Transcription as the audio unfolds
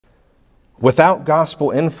Without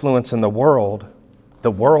gospel influence in the world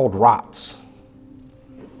rots.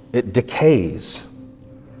 It decays.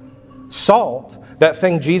 Salt, that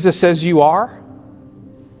thing Jesus says you are,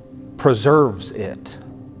 preserves it.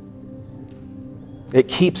 It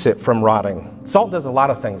keeps it from rotting. Salt does a lot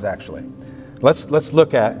of things, actually. Let's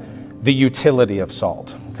look at the utility of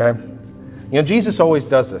salt, okay? You know, Jesus always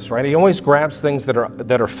does this, right? He always grabs things that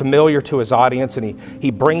are familiar to his audience, and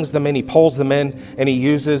he brings them in, he pulls them in, and he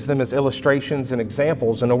uses them as illustrations and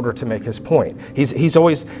examples in order to make his point. He's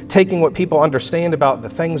always taking what people understand about the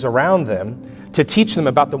things around them to teach them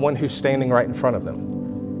about the one who's standing right in front of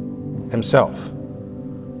them, himself,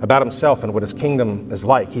 about himself and what his kingdom is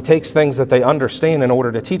like. He takes things that they understand in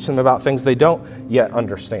order to teach them about things they don't yet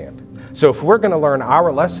understand. So if we're going to learn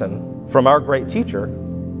our lesson from our great teacher,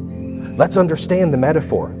 let's understand the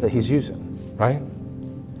metaphor that he's using, right?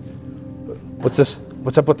 What's this?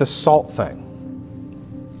 What's up with this salt thing?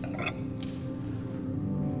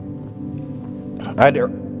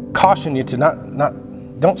 I'd caution you to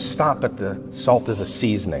don't stop at the salt as a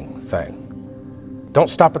seasoning thing. Don't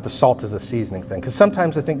stop at the salt as a seasoning thing, because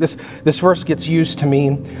sometimes I think this verse gets used to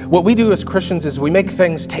mean what we do as Christians is we make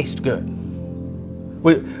things taste good.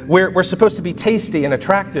 We're supposed to be tasty and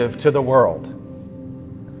attractive to the world.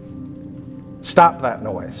 Stop that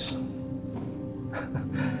noise.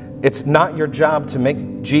 It's not your job to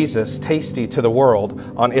make Jesus tasty to the world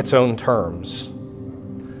on its own terms.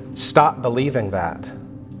 Stop believing that.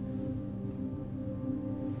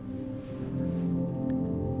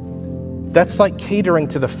 That's like catering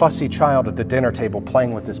to the fussy child at the dinner table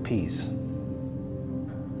playing with his peas.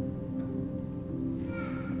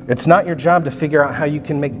 It's not your job to figure out how you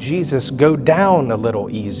can make Jesus go down a little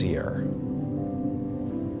easier.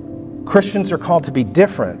 Christians are called to be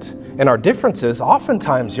different, and our differences,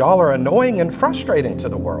 oftentimes, y'all, are annoying and frustrating to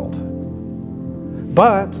the world.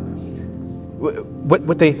 But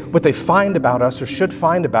what they find about us, or should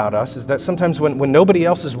find about us, is that sometimes when nobody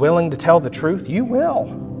else is willing to tell the truth, you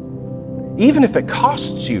will. Even if it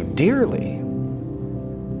costs you dearly.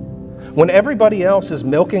 When everybody else is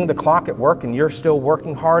milking the clock at work and you're still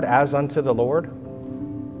working hard as unto the Lord,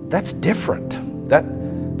 that's different.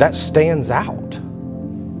 That stands out.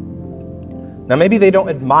 Now, maybe they don't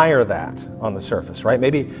admire that on the surface, right?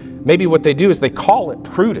 Maybe what they do is they call it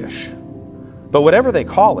prudish. But whatever they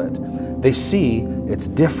call it, they see it's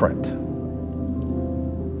different.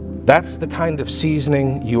 That's the kind of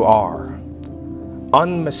seasoning you are.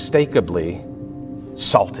 Unmistakably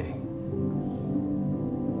salty.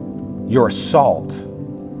 You're salt,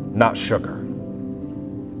 not sugar.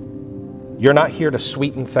 You're not here to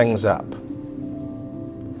sweeten things up.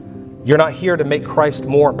 You're not here to make Christ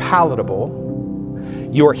more palatable.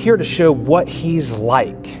 You are here to show what he's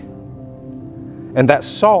like. And that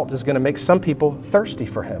salt is going to make some people thirsty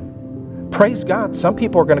for him. Praise God, some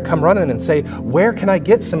people are going to come running and say, where can I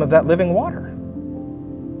get some of that living water?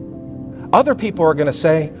 Other people are going to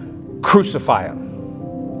say, crucify him.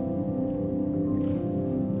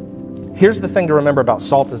 Here's the thing to remember about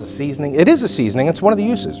salt as a seasoning. It is a seasoning. It's one of the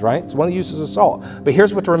uses, right? It's one of the uses of salt. But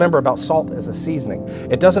here's what to remember about salt as a seasoning.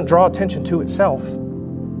 It doesn't draw attention to itself.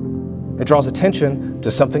 It draws attention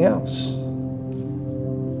to something else.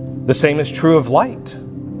 The same is true of light,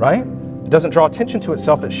 right? It doesn't draw attention to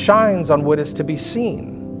itself. It shines on what is to be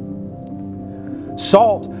seen.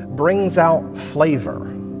 Salt brings out flavor.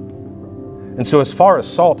 And so as far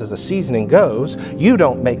as salt as a seasoning goes, you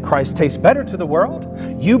don't make Christ taste better to the world.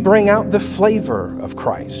 You bring out the flavor of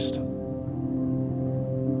Christ.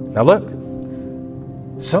 Now look,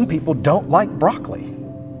 some people don't like broccoli.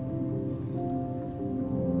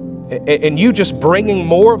 And you just bringing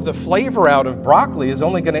more of the flavor out of broccoli is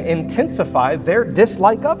only going to intensify their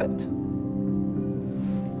dislike of it.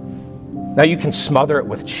 Now you can smother it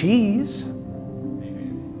with cheese.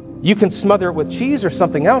 You can smother it with cheese or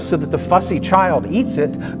something else so that the fussy child eats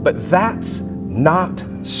it, but that's not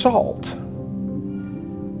salt.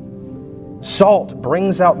 Salt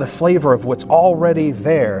brings out the flavor of what's already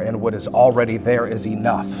there, and what is already there is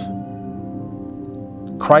enough.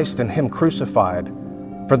 Christ and him crucified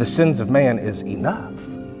for the sins of man is enough.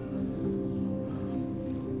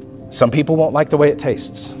 Some people won't like the way it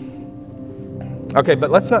tastes. Okay,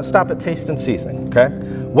 but let's not stop at taste and seasoning, okay?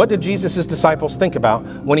 What did Jesus' disciples think about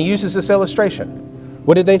when he uses this illustration?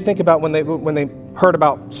 What did they think about when they heard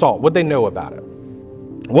about salt? What did they know about it?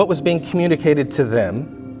 What was being communicated to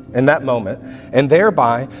them in that moment, and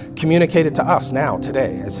thereby communicated to us now,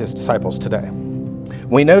 today, as his disciples today?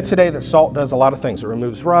 We know today that salt does a lot of things. It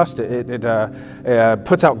removes rust, it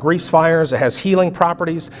puts out grease fires, it has healing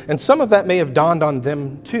properties, and some of that may have dawned on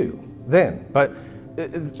them too then. But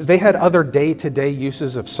they had other day-to-day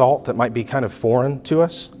uses of salt that might be kind of foreign to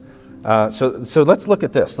us. So let's look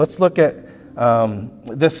at this. Let's look at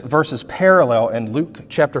this verse is parallel in Luke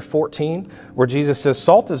chapter 14, where Jesus says,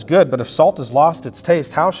 salt is good, but if salt has lost its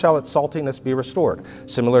taste, how shall its saltiness be restored?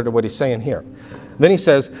 Similar to what he's saying here. Then he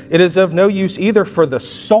says, it is of no use either for the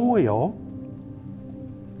soil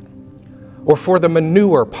or for the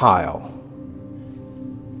manure pile.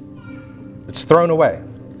 It's thrown away.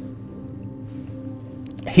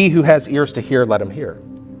 He who has ears to hear, let him hear.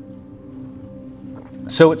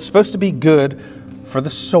 So it's supposed to be good for the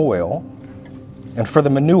soil and for the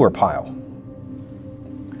manure pile.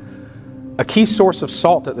 A key source of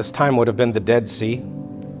salt at this time would have been the Dead Sea,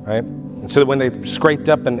 right? And so that when they scraped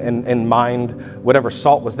up and mined whatever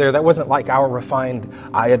salt was there, that wasn't like our refined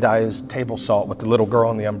iodized table salt with the little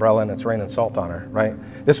girl in the umbrella and it's raining salt on her, right?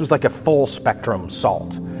 This was like a full spectrum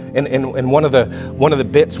salt. And one of the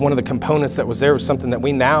bits, one of the components that was there was something that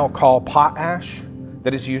we now call potash,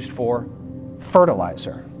 that is used for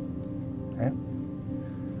fertilizer. Okay?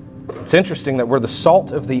 It's interesting that we're the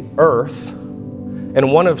salt of the earth,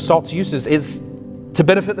 and one of salt's uses is to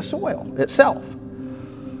benefit the soil itself.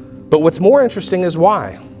 But what's more interesting is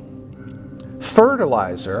why.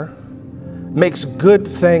 Fertilizer makes good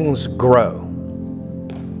things grow.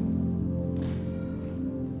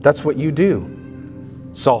 That's what you do,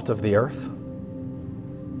 salt of the earth.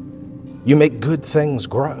 You make good things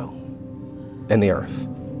grow in the earth.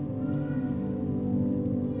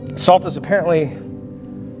 Salt is apparently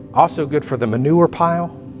also good for the manure pile.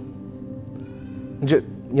 Just,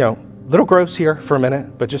 little gross here for a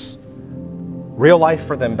minute, but just real life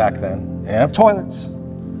for them back then. They didn't have toilets,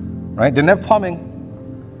 right? Didn't have plumbing.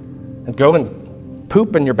 And go and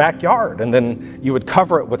poop in your backyard, and then you would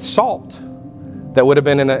cover it with salt that would have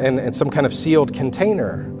been in some kind of sealed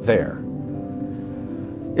container there.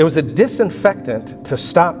 It was a disinfectant to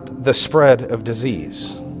stop the spread of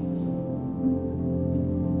disease.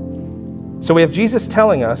 So we have Jesus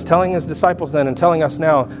telling his disciples then and telling us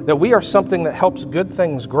now that we are something that helps good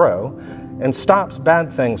things grow and stops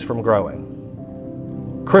bad things from growing.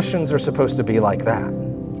 Christians are supposed to be like that.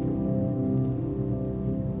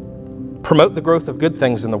 Promote the growth of good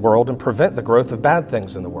things in the world and prevent the growth of bad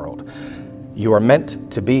things in the world. You are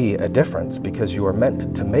meant to be a difference because you are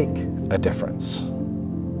meant to make a difference.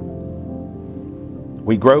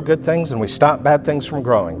 We grow good things and we stop bad things from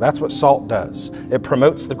growing. That's what salt does. It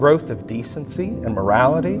promotes the growth of decency and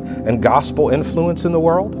morality and gospel influence in the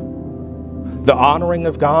world, the honoring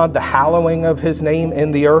of God, the hallowing of his name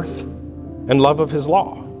in the earth, and love of his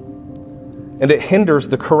law. And it hinders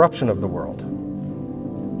the corruption of the world.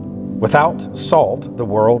 Without salt, the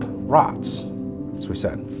world rots, as we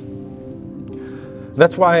said.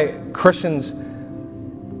 That's why Christians,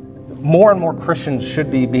 more and more Christians should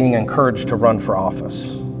be being encouraged to run for office.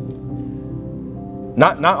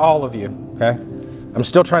 Not all of you, okay? I'm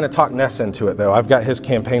still trying to talk Ness into it, though. I've got his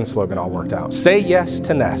campaign slogan all worked out. Say yes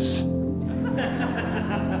to Ness.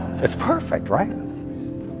 It's perfect, right?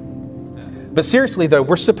 But seriously, though,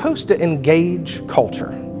 we're supposed to engage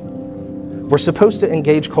culture. We're supposed to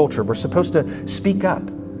engage culture. We're supposed to speak up,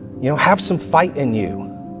 have some fight in you.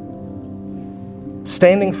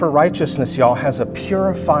 Standing for righteousness, y'all, has a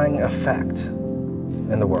purifying effect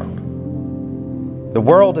in the world. The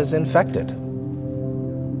world is infected.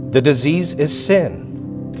 The disease is sin.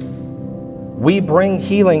 We bring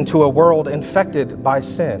healing to a world infected by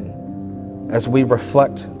sin as we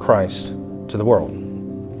reflect Christ to the world.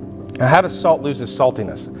 Now, how does salt lose its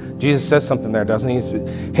saltiness? Jesus says something there, doesn't he? He's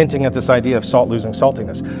hinting at this idea of salt losing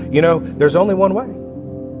saltiness. There's only one way.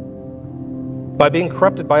 By being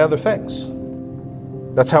corrupted by other things.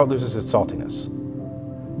 That's how it loses its saltiness.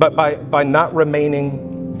 But by not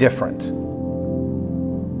remaining different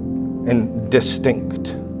and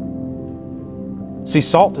distinct. See,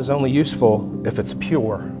 salt is only useful if it's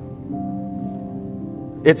pure.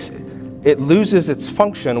 It loses its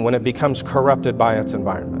function when it becomes corrupted by its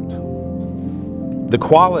environment. The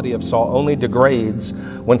quality of salt only degrades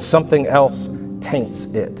when something else taints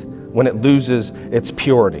it, when it loses its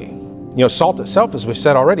purity. Salt itself, as we've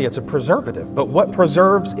said already, it's a preservative. But what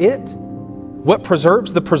preserves it? What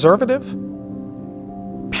preserves the preservative?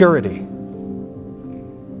 Purity.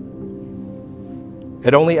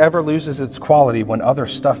 It only ever loses its quality when other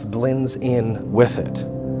stuff blends in with it.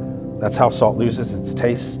 That's how salt loses its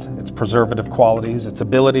taste, its preservative qualities, its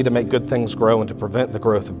ability to make good things grow and to prevent the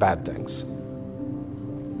growth of bad things.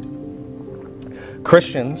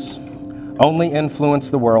 Christians only influence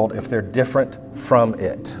the world if they're different from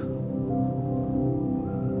it.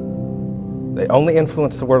 They only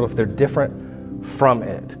influence the world if they're different from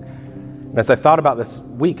it. And as I thought about this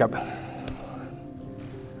week,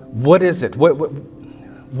 What is it?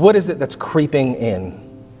 What is it that's creeping in?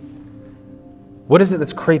 What is it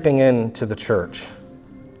that's creeping into the church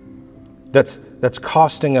that's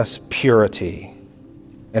costing us purity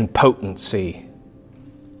and potency?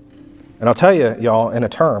 And I'll tell you, y'all, in a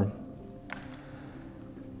term,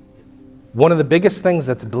 one of the biggest things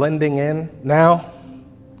that's blending in now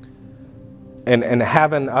and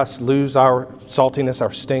having us lose our saltiness,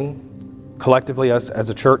 our sting, collectively as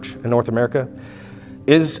a church in North America,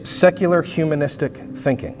 is secular humanistic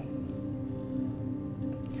thinking.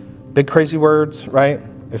 Big crazy words, right?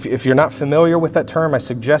 If you're not familiar with that term, I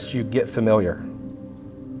suggest you get familiar.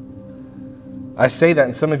 I say that,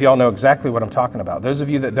 and some of y'all know exactly what I'm talking about. Those of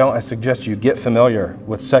you that don't, I suggest you get familiar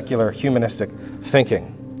with secular humanistic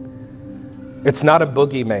thinking. It's not a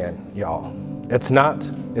boogeyman, y'all. It's not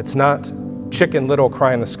Chicken Little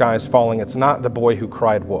crying the sky is falling. It's not the boy who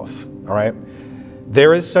cried wolf, all right?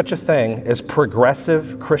 There is such a thing as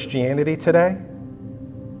progressive Christianity today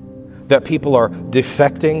that people are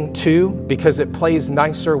defecting to because it plays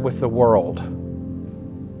nicer with the world.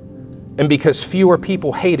 And because fewer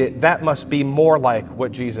people hate it, that must be more like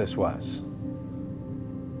what Jesus was.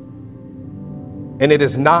 And it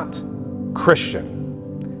is not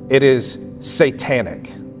Christian. It is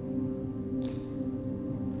satanic.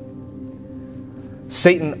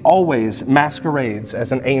 Satan always masquerades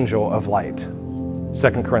as an angel of light.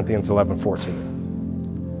 2 Corinthians 11:14.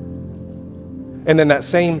 And then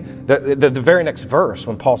the very next verse,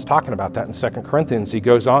 when Paul's talking about that in 2 Corinthians, he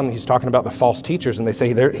goes on, he's talking about the false teachers, and they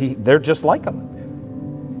say they're just like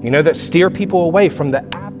them. You know, that steer people away from the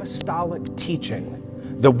apostolic teaching,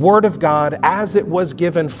 the Word of God as it was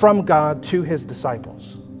given from God to His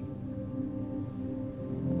disciples.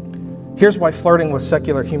 Here's why flirting with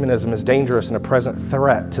secular humanism is dangerous and a present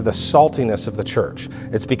threat to the saltiness of the church.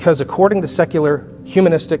 It's because according to secular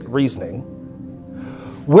humanistic reasoning,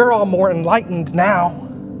 we're all more enlightened now,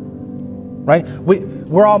 right?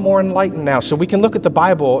 We're all more enlightened now, so we can look at the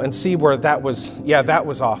Bible and see where that was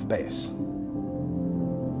off base,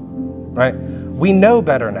 right? We know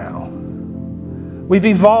better now. We've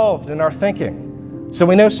evolved in our thinking. So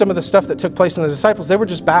we know some of the stuff that took place in the disciples, they were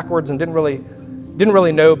just backwards and didn't really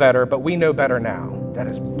know better, but we know better now. That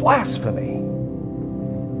is blasphemy.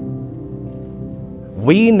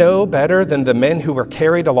 We know better than the men who were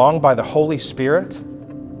carried along by the Holy Spirit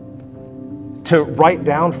to write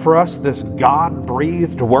down for us this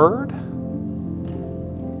God-breathed word.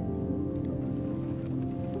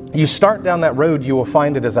 You start down that road, you will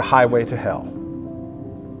find it as a highway to hell.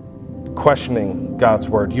 Questioning God's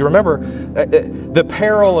word. You remember, the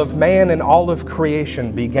peril of man and all of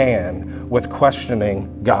creation began with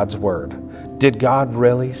questioning God's word. Did God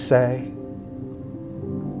really say?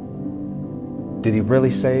 Did He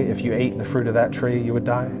really say if you ate the fruit of that tree, you would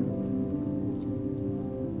die?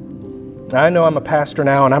 I know I'm a pastor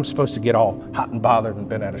now, and I'm supposed to get all hot and bothered and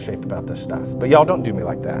bent out of shape about this stuff. But y'all, don't do me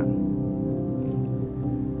like that.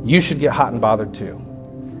 You should get hot and bothered too.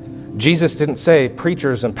 Jesus didn't say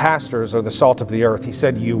preachers and pastors are the salt of the earth. He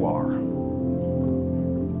said you are.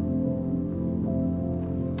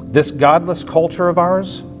 This godless culture of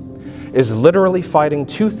ours is literally fighting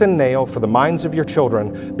tooth and nail for the minds of your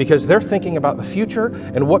children because they're thinking about the future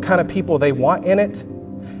and what kind of people they want in it,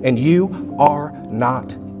 and you are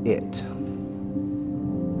not it.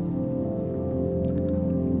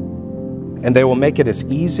 And they will make it as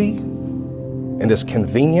easy and as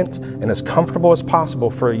convenient and as comfortable as possible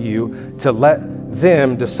for you to let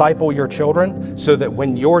them disciple your children so that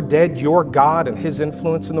when you're dead, your God and His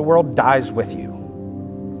influence in the world dies with you.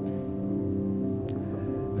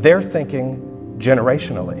 They're thinking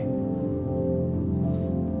generationally.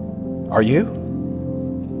 Are you?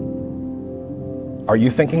 Are you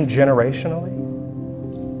thinking generationally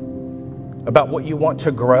about what you want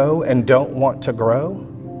to grow and don't want to grow?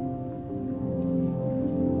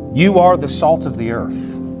 You are the salt of the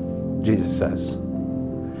earth, Jesus says.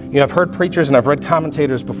 You know, I've heard preachers and I've read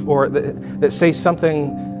commentators before that say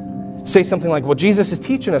something like, well, Jesus is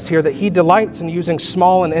teaching us here that He delights in using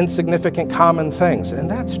small and insignificant common things.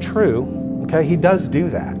 And that's true, okay? He does do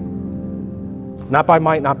that. Not by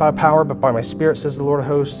might, not by power, but by my Spirit, says the Lord of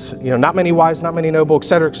hosts. You know, not many wise, not many noble, et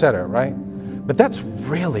cetera, right? But that's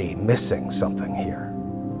really missing something here.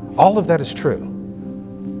 All of that is true.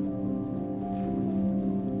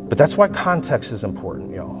 But that's why context is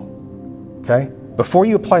important, y'all, okay? Before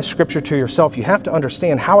you apply Scripture to yourself, you have to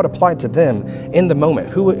understand how it applied to them in the moment,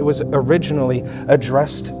 who it was originally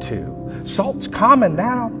addressed to. Salt's common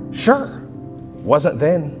now, sure. Wasn't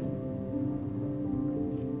then.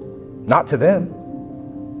 Not to them.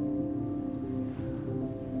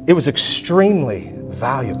 It was extremely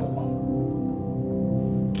valuable.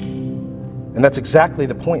 And that's exactly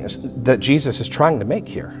the point that Jesus is trying to make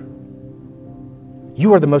here.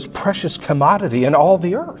 You are the most precious commodity in all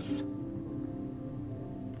the earth.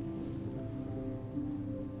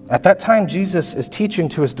 At that time, Jesus is teaching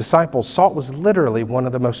to his disciples, salt was literally one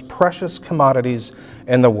of the most precious commodities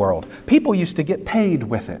in the world. People used to get paid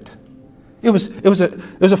with it. It was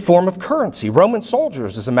a form of currency. Roman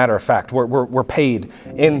soldiers, as a matter of fact, were paid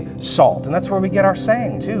in salt. And that's where we get our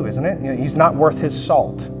saying too, isn't it? You know, he's not worth his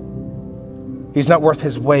salt. He's not worth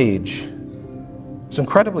his wage. It's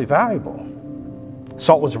incredibly valuable.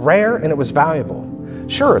 Salt was rare and it was valuable.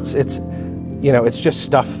 Sure, it's just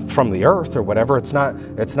stuff from the earth or whatever. It's not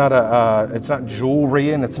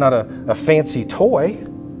jewelry and it's not a fancy toy,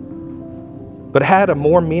 but it had a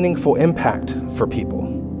more meaningful impact for people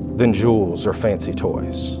than jewels or fancy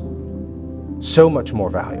toys. So much more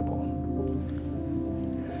valuable.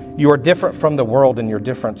 You are different from the world, and your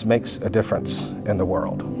difference makes a difference in the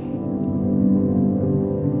world.